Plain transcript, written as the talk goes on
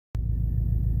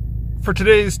For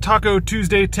today's Taco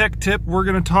Tuesday tech tip, we're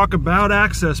going to talk about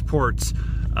access ports.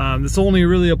 This only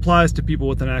really applies to people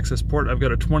with an access port. I've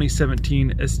got a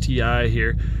 2017 STI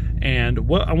here, and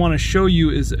what I want to show you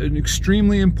is an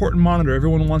extremely important monitor.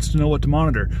 Everyone wants to know what to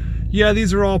monitor. Yeah,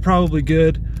 these are all probably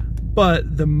good,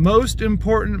 but the most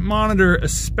important monitor,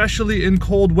 especially in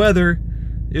cold weather,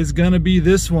 is going to be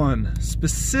this one,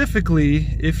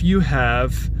 specifically if you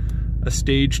have a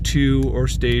stage 2 or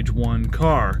stage 1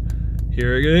 car.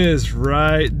 Here it is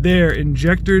right there,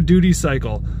 injector duty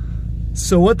cycle.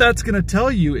 So what that's going to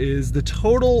tell you is the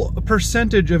total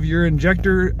percentage of your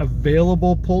injector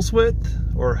available pulse width,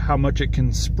 or how much it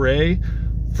can spray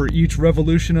for each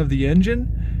revolution of the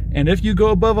engine. And if you go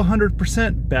above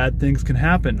 100%, bad things can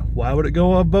happen. Why would it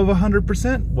go above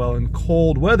 100%? Well, in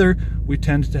cold weather, we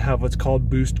tend to have what's called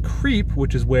boost creep,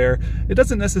 which is where it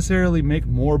doesn't necessarily make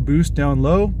more boost down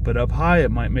low, but up high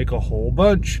it might make a whole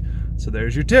bunch. So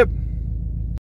there's your tip.